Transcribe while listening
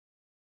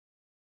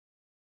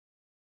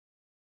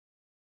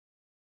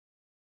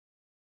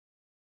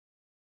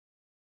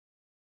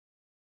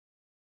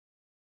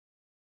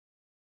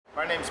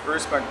My name's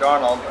Bruce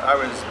MacDonald. I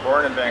was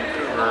born in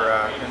Vancouver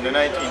in the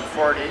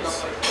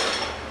 1940s.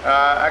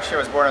 Actually, I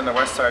was born on the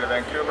west side of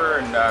Vancouver,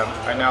 and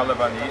I now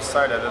live on the east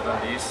side. I lived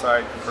on the east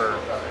side for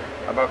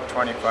about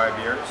 25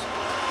 years.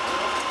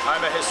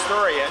 I'm a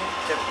historian.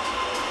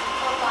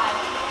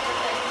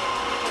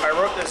 I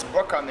wrote this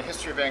book on the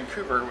history of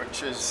Vancouver,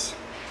 which is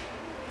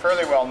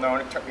fairly well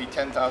known. It took me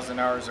 10,000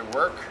 hours of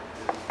work.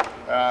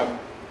 And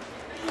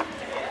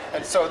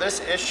so this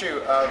issue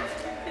of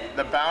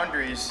the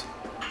boundaries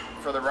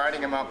for the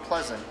riding of Mount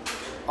Pleasant,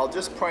 I'll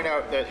just point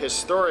out that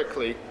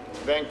historically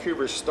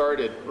Vancouver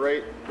started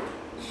right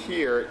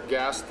here at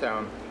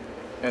Gastown,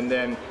 and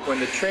then when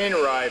the train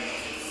arrived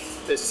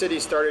the city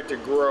started to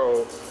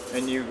grow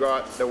and you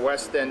got the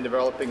west end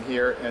developing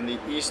here and the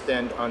east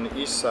end on the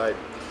east side.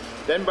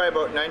 Then by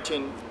about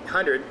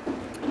 1900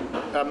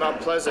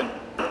 Mount Pleasant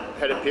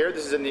had appeared.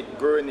 This is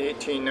grew in the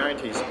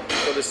 1890s,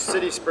 so the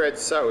city spread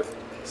south.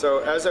 So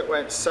as it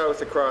went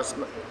south across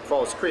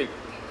Falls Creek,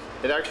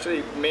 it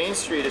actually, Main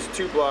Street is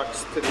 2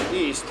 blocks to the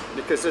east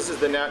because this is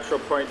the natural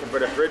point to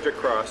put a bridge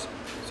across.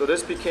 So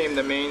this became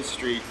the Main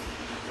Street.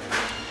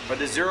 But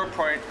the 0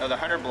 point of the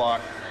 100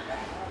 block,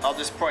 I'll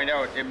just point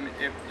out,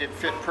 it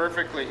fit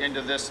perfectly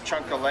into this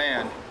chunk of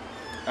land.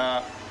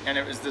 And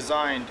it was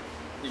designed,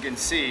 you can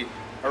see,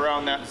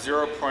 around that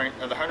 0 point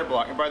of the 100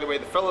 block. And by the way,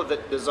 the fellow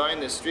that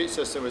designed this street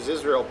system was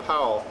Israel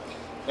Powell.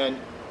 And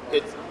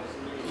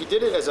he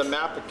did it as a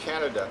map of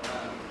Canada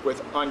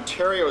with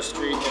Ontario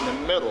Street in the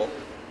middle,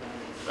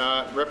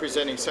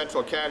 representing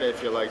central Canada,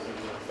 if you like,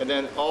 and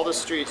then all the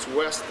streets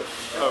west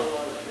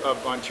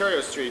of Ontario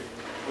Street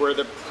were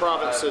the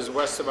provinces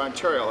west of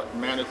Ontario,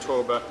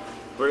 Manitoba,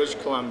 British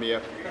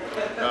Columbia,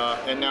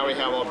 and now we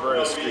have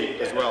Alberta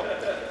Street as well,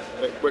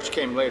 which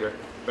came later.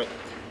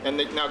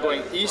 Now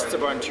going east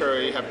of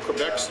Ontario, you have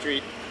Quebec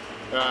Street,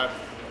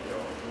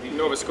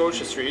 Nova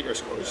Scotia Street, or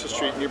Scotia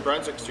Street, New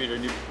Brunswick Street, or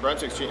New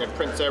Brunswick Street, and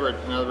Prince Edward,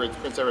 in other words,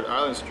 Prince Edward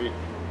Island Street.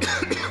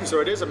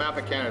 So it is a map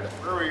of Canada.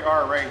 Where we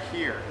are right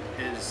here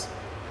is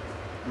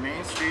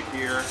Main Street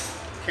here,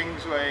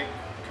 Kingsway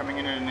coming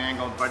in at an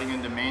angle, butting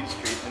into Main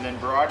Street, and then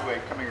Broadway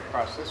coming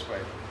across this way.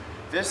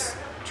 This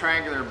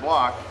triangular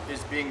block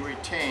is being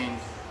retained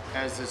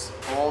as this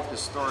old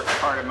historic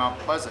part of Mount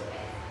Pleasant.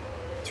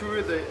 Two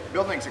of the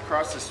buildings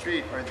across the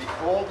street are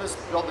the oldest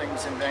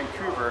buildings in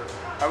Vancouver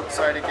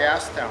outside of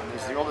Gastown.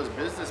 There's the oldest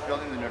business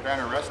building, the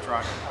Nirvana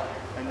restaurant,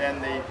 and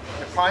then the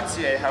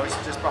Pontier house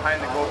just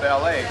behind the Go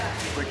Ballet,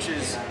 which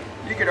is,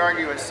 you could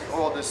argue, it's the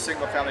oldest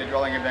single-family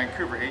dwelling in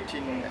Vancouver,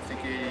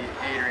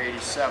 1888 or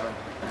 87.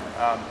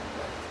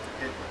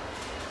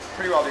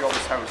 Pretty well the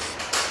oldest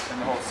house in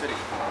the whole city.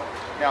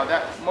 Now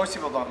most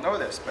people don't know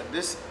this, but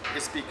this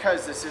is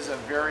because this is a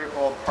very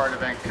old part of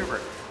Vancouver.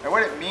 And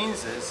what it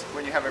means is,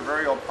 when you have a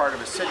very old part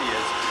of a city,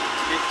 is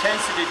it tends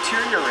to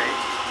deteriorate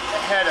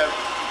ahead of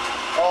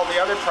all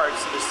the other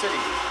parts of the city.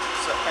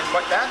 And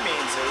what that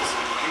means is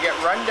you get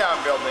rundown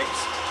buildings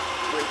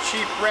with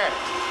cheap rent,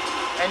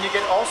 and you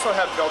can also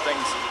have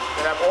buildings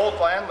that have old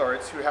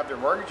landlords who have their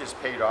mortgages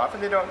paid off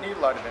and they don't need a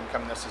lot of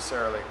income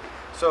necessarily.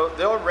 So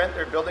they'll rent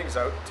their buildings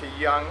out to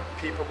young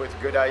people with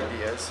good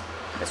ideas.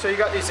 And so you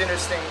got these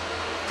interesting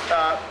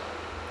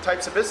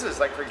types of businesses,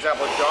 like for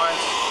example John's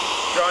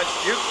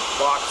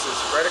Jukebox is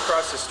right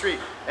across the street.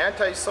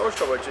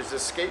 Antisocial, which is a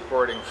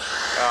skateboarding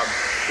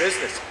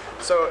business.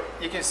 So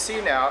you can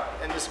see now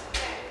in this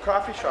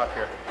coffee shop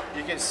here,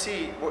 you can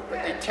see what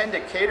they tend to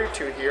cater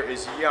to here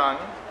is young,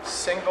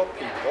 single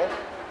people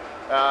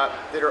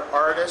that are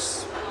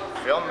artists,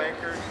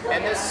 filmmakers,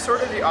 and it's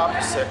sort of the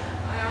opposite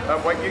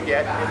of what you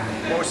get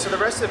in most of the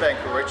rest of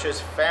Vancouver, which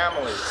is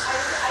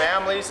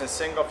families and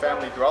single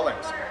family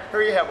dwellings.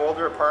 Here you have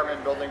older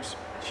apartment buildings,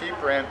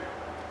 cheap rent,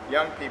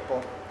 young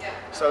people.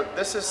 So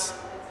this is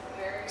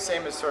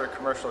same as sort of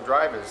Commercial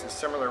Drive is, a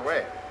similar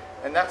way.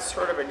 And that's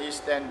sort of an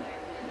East End,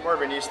 more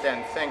of an East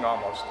End thing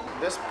almost.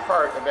 This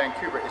part of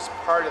Vancouver is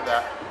part of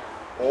that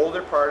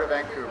older part of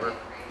Vancouver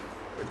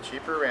with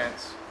cheaper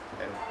rents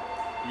and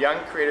young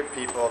creative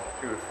people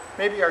who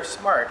maybe are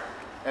smart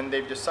and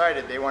they've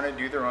decided they want to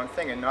do their own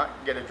thing and not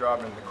get a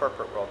job in the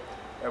corporate world,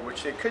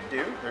 which they could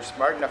do. They're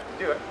smart enough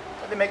to do it,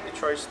 but they make the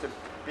choice to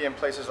be in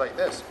places like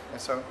this.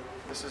 And so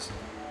this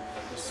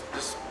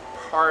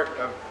part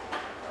of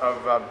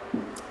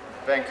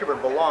Vancouver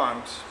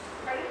belongs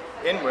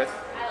in with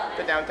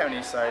the downtown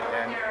east side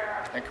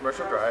and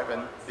Commercial Drive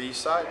and the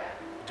east side.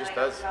 It just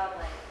does.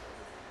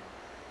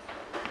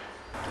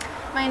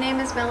 My name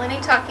is Melanie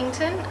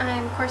Talkington.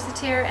 I'm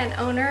corsetier and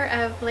owner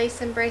of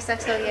Lace and Brace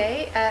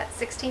Atelier at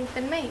 16th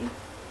and Main.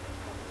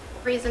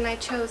 The reason I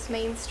chose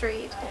Main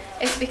Street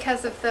is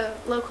because of the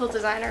local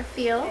designer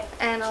feel,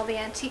 and all the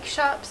antique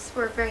shops.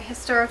 We're a very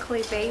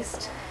historically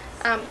based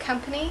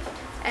company,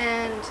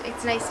 and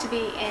it's nice to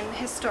be in a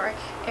historic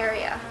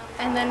area.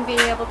 And then being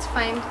able to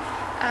find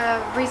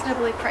a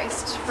reasonably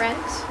priced rent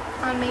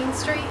on Main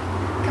Street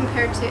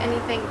compared to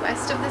anything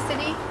west of the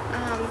city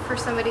for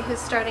somebody who's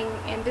starting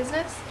in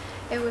business.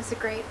 It was a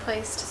great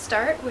place to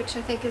start, which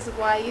I think is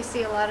why you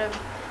see a lot of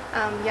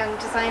young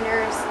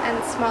designers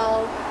and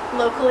small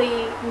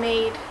locally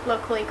made,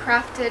 locally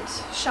crafted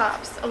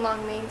shops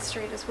along Main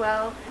Street as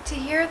well. To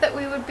hear that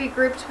we would be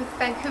grouped with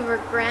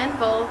Vancouver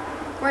Granville,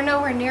 we're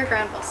nowhere near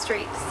Granville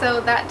Street, so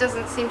that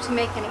doesn't seem to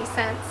make any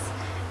sense.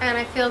 And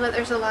I feel that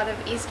there's a lot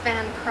of East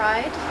Van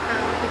pride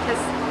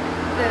because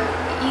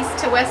the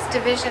east to west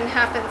division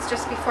happens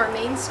just before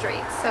Main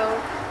Street.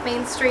 So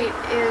Main Street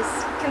is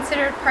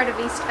considered part of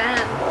East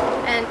Van,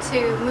 and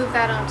to move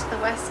that onto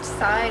the west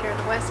side or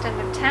the west end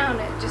of town,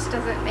 it just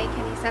doesn't make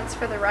any sense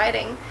for the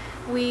riding.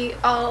 We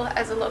all,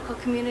 as a local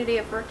community,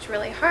 have worked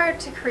really hard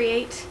to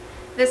create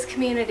this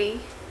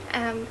community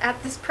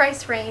at this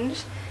price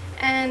range,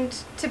 and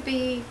to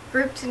be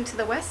grouped into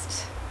the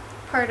west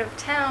part of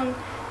town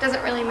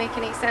doesn't really make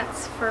any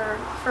sense for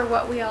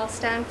what we all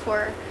stand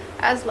for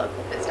as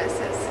local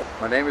businesses.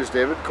 My name is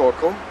David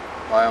Coco.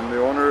 I am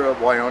the owner of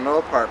Wyona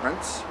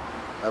Apartments.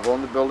 I've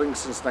owned the building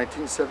since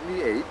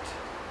 1978,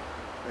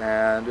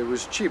 and it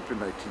was cheap in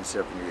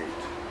 1978.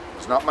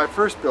 It's not my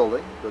first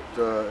building in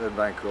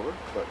Vancouver,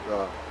 but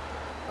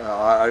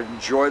I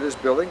enjoy this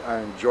building.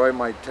 I enjoy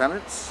my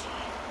tenants,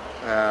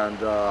 and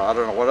I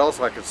don't know what else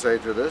I could say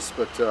to this,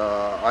 but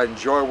I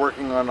enjoy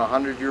working on a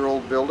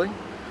 100-year-old building.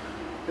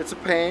 It's a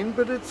pain,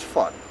 but it's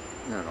fun,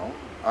 you know.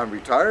 I'm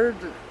retired,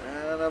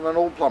 and I'm an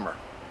old plumber.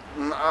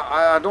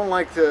 I don't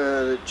like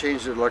to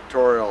change the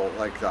electoral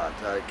like that.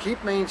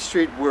 Keep Main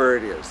Street where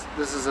it is.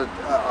 This is a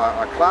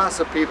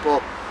class of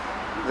people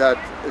that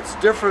it's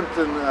different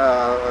than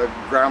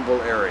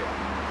Granville area.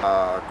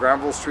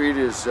 Granville Street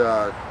is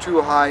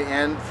too high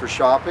end for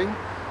shopping,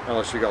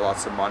 unless you got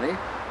lots of money.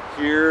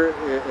 Here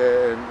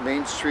in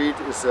Main Street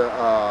is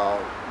a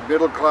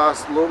middle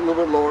class, a little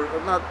bit lower,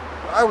 not,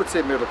 I would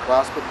say middle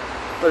class,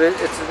 but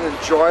it's an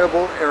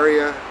enjoyable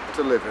area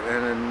to live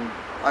in, and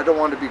I don't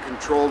want to be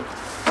controlled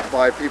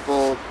by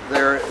people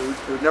there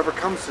who never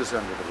comes to this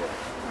end of the world.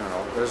 You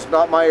know, it's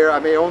not my area. I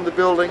may own the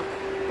building,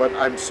 but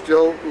I'm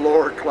still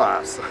lower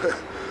class.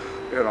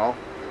 You know,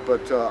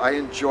 but I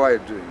enjoy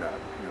doing that.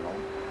 You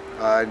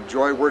know, I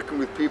enjoy working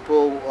with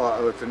people,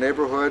 with the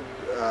neighborhood,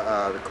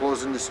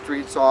 closing the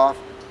streets off.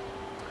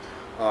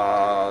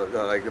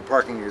 Like the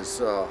parking is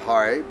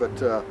high, but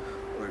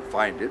we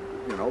find it.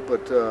 You know,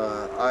 but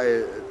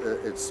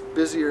it's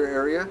busier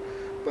area,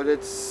 but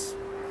it's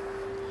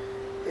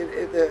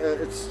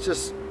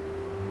just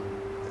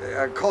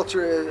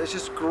culture is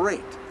just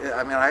great.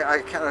 I mean,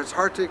 I can't. It's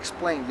hard to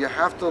explain. You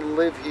have to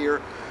live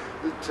here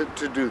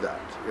to do that.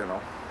 You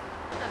know.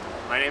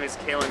 My name is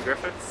Kalen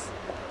Griffiths,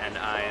 and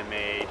I am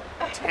a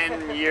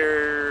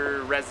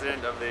 10-year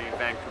resident of the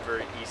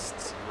Vancouver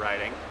East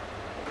riding.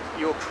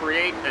 You'll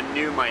create a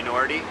new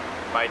minority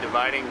by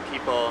dividing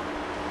people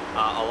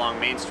along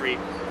Main Street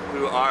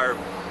who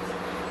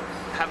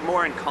have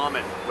more in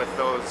common with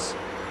those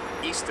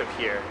east of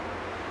here,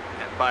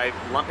 by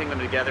lumping them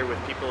together with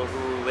people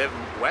who live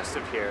west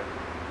of here.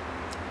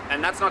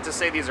 And that's not to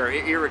say these are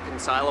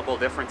irreconcilable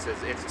differences.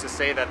 It's to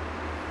say that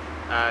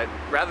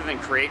rather than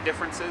create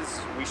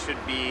differences, we should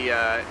be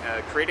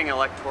creating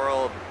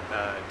electoral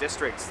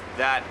districts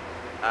that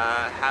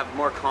have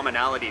more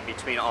commonality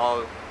between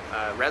all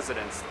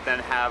residents than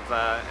have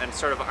an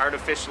sort of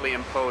artificially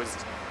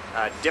imposed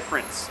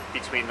difference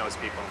between those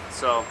people.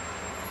 So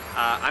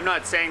I'm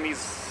not saying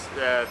these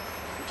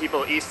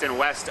people east and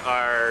west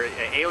are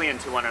alien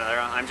to one another.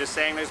 I'm just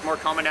saying there's more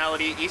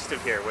commonality east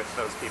of here with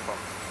those people.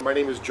 My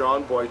name is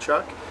John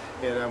Boychuk,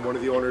 and I'm one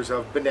of the owners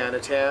of Banana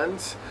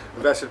Tans,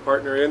 a vested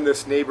partner in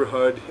this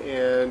neighborhood,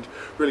 and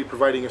really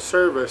providing a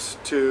service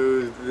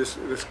to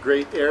this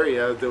great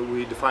area that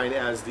we define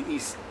as the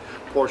east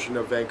portion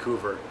of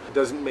Vancouver. It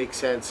doesn't make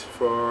sense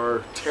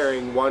for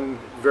tearing one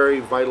very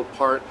vital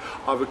part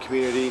of a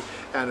community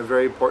and a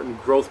very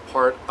important growth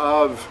part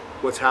of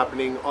what's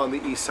happening on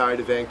the east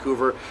side of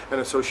Vancouver and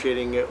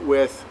associating it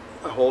with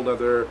a whole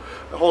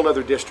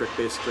nother district.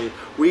 Basically,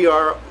 we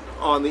are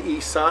on the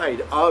east side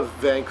of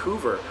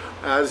Vancouver,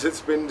 as it's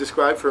been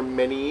described for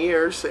many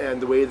years, and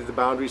the way that the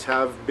boundaries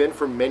have been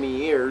for many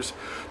years,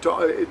 to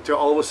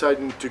all of a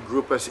sudden to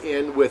group us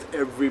in with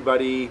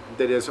everybody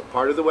that is a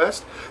part of the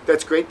West.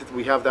 That's great that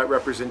we have that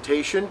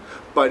representation,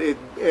 but it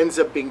ends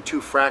up being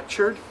too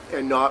fractured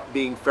and not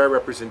being fair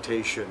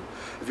representation.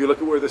 If you look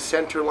at where the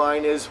center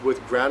line is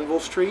with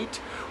Granville Street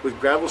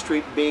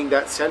being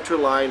that center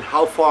line,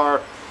 how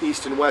far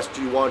east and west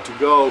do you want to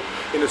go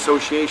in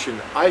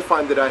association? I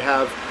find that I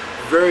have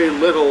very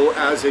little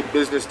as a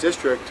business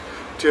district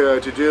to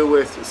do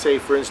with, say,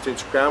 for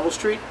instance, Granville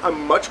Street.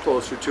 I'm much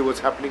closer to what's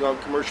happening on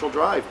Commercial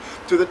Drive,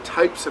 to the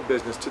types of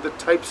business, to the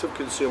types of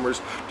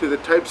consumers, to the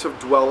types of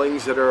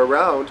dwellings that are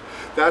around.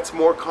 That's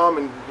more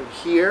common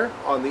here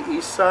on the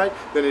east side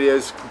than it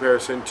is in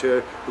comparison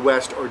to the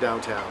west or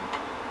downtown.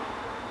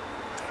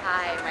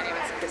 Hi, my name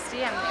is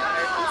Christy. I'm the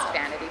owner of East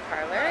Vanity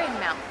Parlor in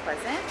Mount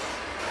Pleasant.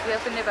 We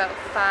opened about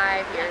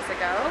 5 years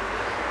ago.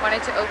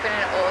 Wanted to open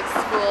an old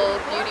school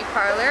beauty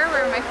parlor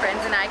where my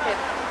friends and I could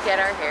get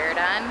our hair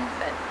done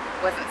that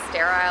wasn't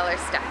sterile or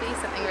stuffy,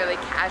 something really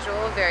casual,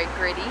 very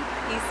gritty,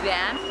 East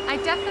Van. I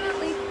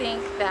definitely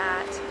think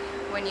that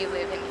when you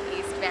live in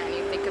East Van,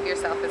 you think of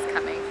yourself as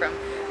coming from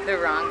the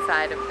wrong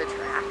side of the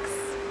tracks.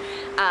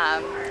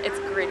 It's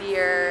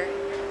grittier,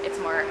 it's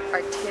more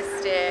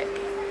artistic,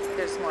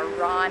 there's more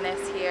rawness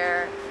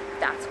here.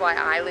 That's why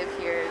I live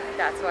here,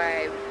 that's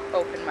why I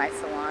opened my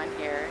salon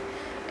here.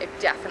 It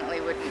definitely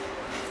wouldn't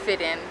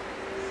fit in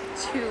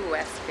to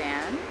West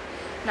Van.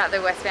 Not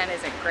that West Van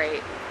isn't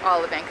great,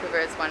 all of Vancouver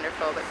is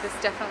wonderful, but this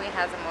definitely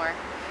has a more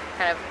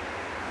kind of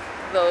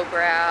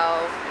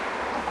lowbrow,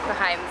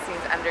 behind the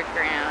scenes,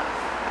 underground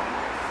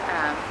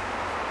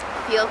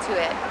feel to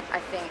it. I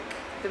think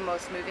the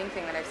most moving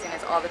thing that I've seen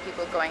is all the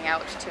people going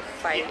out to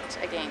fight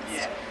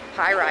against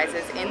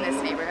high-rises in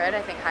this neighborhood.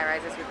 I think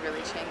high-rises would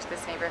really change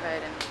this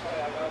neighborhood, and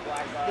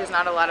there's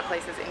not a lot of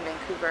places in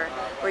Vancouver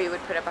where you would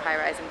put up a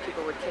high-rise and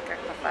people would kick up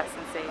a fuss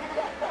and say,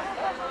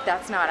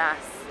 that's not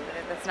us,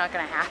 that's not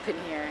going to happen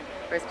here,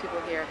 whereas people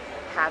here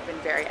have been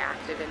very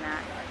active in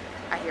that.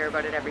 I hear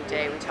about it every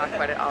day, we talk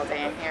about it all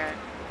day in here.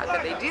 How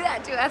could they do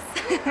that to us?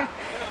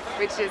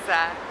 Which is,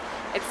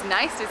 it's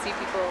nice to see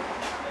people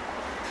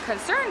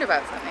concerned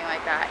about something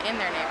like that in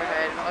their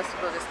neighborhood. Most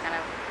people just kind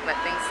of let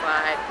things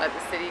slide, let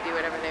the city do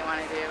whatever they want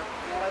to do.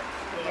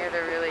 And here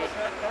they're really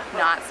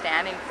not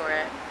standing for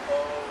it.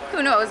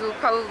 Who knows, we'll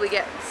probably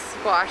get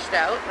squashed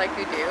out like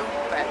we do,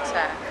 but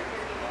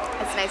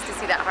it's nice to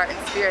see that heart and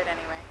spirit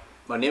anyway.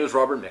 My name is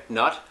Robert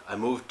McNutt. I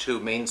moved to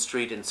Main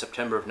Street in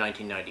September of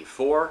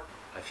 1994.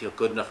 I feel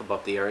good enough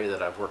about the area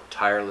that I've worked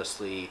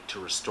tirelessly to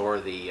restore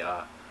the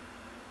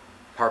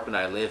apartment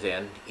I live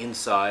in,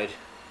 inside,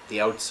 the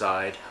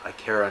outside. I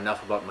care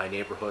enough about my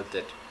neighborhood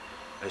that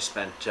I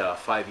spent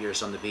 5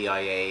 years on the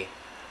BIA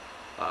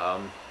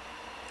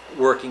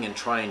working and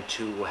trying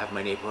to have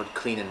my neighborhood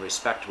clean and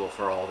respectable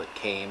for all that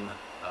came,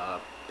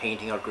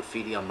 painting out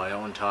graffiti on my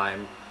own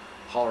time,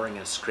 hollering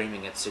and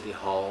screaming at City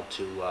Hall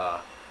to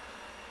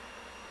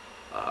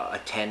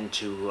attend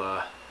to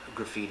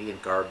graffiti and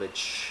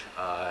garbage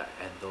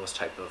and those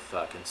type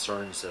of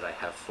concerns that I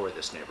have for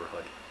this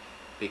neighborhood,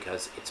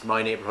 because it's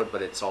my neighborhood,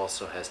 but it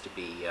also has to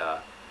be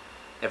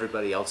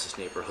everybody else's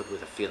neighborhood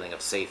with a feeling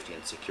of safety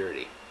and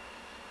security.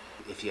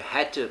 If you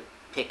had to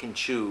pick and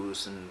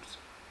choose and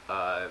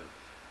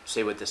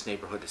say what this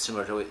neighborhood is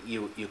similar to,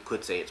 you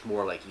could say it's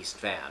more like East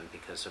Van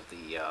because of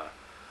the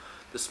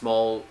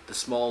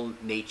small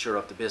nature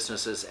of the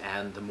businesses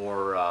and the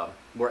more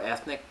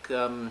ethnic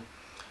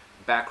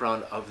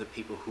background of the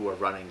people who are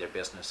running their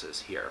businesses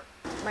here.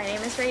 My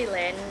name is Ray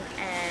Lynn,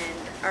 and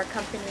our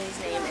company's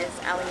name is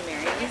Ali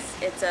Mary's.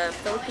 It's a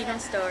Filipino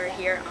store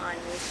here on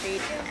Main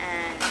Street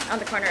and on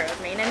the corner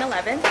of Main and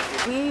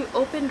 11th. We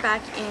opened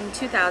back in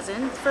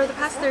 2000. For the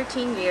past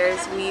 13 years,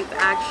 we've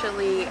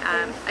actually,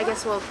 I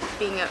guess, well,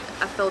 being a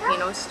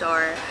Filipino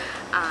store,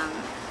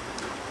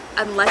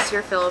 unless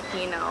you're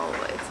Filipino,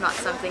 it's not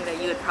something that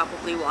you would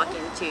probably walk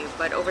into.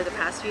 But over the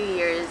past few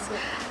years,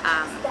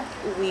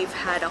 we've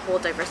had a whole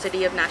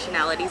diversity of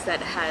nationalities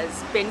that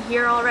has been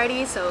here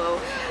already. So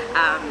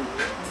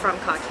from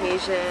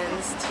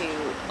Caucasians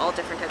to all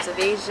different types of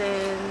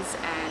Asians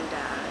and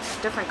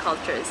different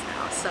cultures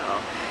now. So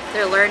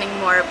they're learning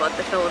more about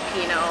the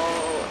Filipino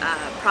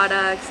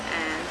products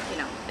and, you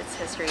know, its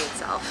history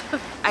itself.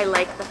 I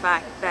like the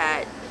fact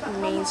that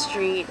Main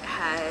Street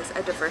has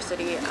a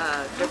diversity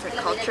of different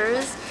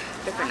cultures,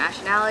 different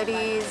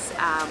nationalities,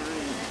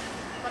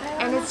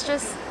 and it's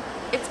just,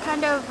 it's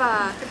kind of,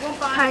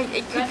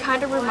 it can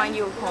kind of remind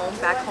you of home,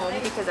 back home,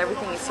 because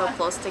everything is so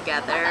close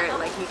together.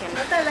 Like you can,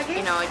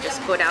 you know,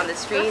 just go down the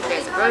street,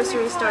 there's a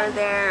grocery store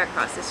there,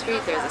 across the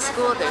street there's a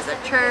school, there's a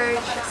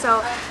church.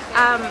 So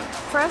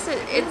for us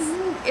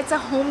it's a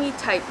homey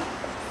type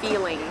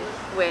feeling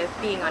with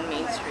being on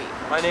Main Street.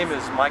 My name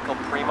is Michael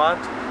Premont,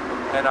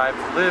 and I've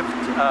lived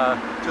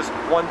just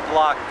one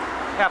block,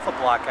 half a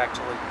block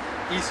actually,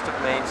 east of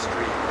Main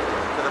Street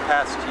for the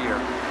past year.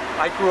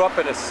 I grew up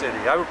in a city.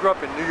 I grew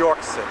up in New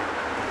York City,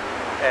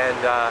 and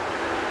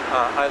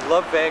I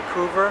love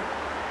Vancouver,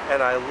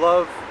 and I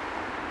love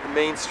the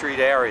Main Street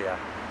area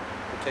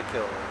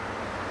particularly.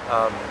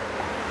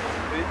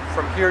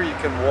 From here you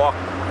can walk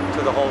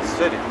to the whole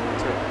city.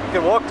 You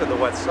can walk to the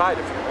west side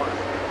if you want.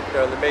 You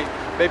know, there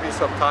may be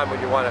some time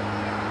when you want to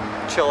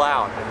chill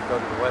out and go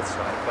to the west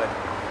side, but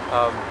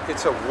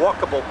it's a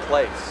walkable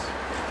place.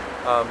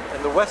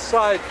 And the west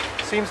side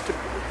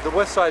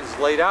is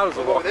laid out as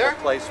a walkable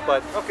place,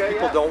 but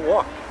people don't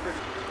walk.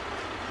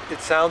 It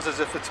sounds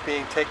as if it's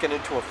being taken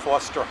into a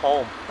foster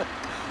home.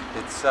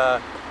 It's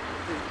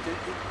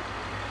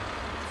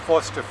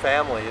foster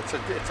family. It's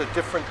a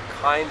different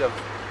kind of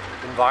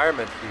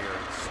environment here.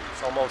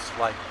 It's almost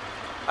like,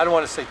 I don't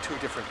want to say two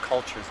different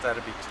cultures,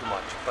 that'd be too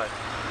much, but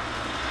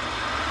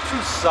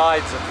two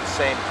sides of the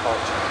same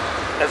culture.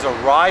 As a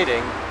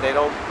riding, they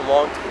don't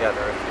belong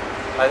together.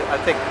 I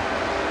think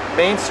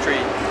Main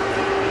Street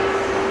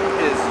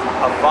is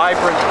a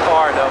vibrant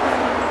part of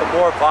the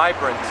more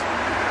vibrant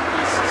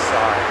East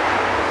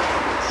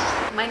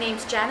Side. My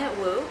name's Janet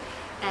Wu,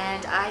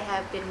 and I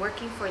have been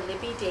working for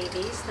Libby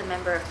Davies, the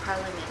Member of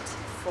Parliament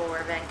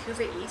for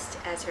Vancouver East,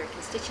 as her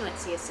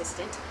constituency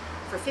assistant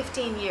for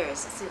 15 years,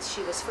 since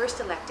she was first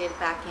elected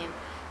back in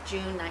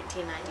June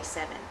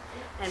 1997.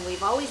 And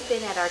we've always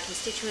been at our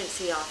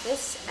constituency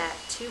office at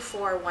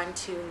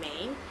 2412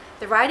 Main.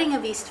 The riding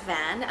of East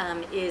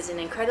Van is an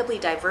incredibly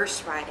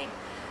diverse riding.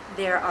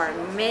 There are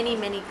many,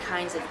 many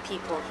kinds of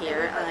people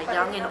here,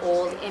 young and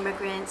old,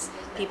 immigrants,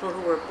 people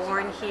who were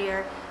born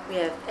here. We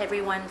have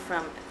everyone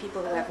from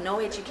people who have no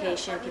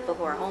education, people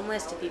who are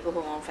homeless, to people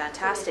who own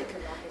fantastic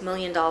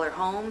million-dollar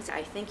homes.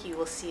 I think you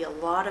will see a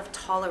lot of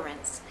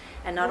tolerance,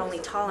 and not only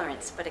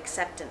tolerance, but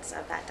acceptance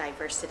of that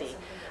diversity.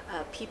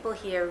 People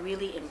here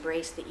really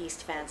embrace the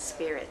East Van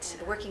spirit.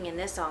 Working in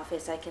this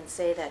office, I can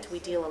say that we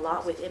deal a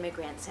lot with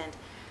immigrants, and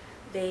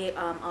they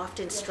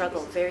often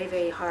struggle very,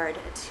 very hard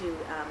to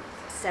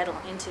settle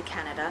into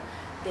Canada.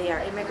 They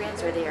are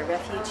immigrants or they are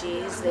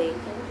refugees. They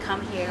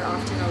come here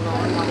often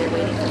alone while they're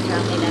waiting for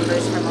family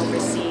members from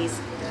overseas.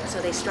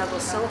 So they struggle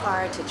so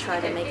hard to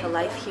try to make a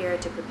life here,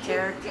 to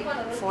prepare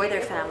for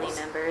their family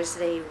members.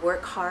 They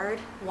work hard,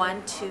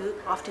 1, 2,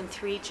 often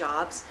 3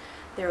 jobs.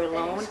 They're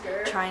alone,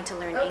 trying to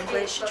learn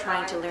English,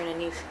 trying to learn a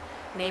new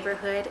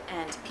neighborhood,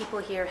 and people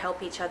here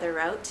help each other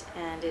out,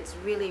 and it's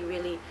really,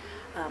 really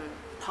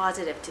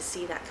positive to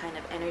see that kind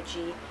of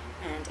energy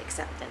and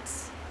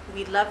acceptance.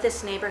 We love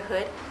this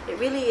neighborhood. It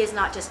really is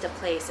not just a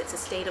place, it's a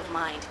state of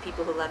mind,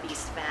 people who love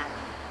East Van.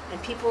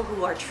 And people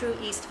who are true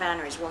East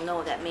Vanners will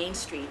know that Main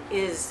Street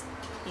is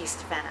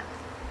East Van.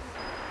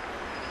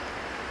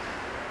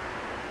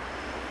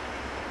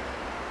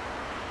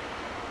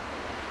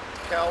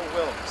 Cal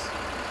Wilms.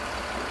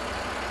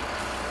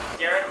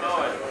 Garrett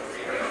Moen.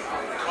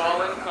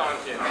 Colin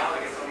Conkin.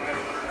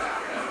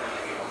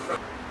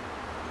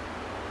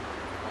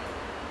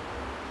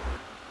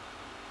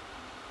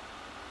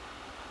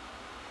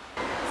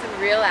 Some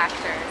real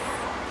actors.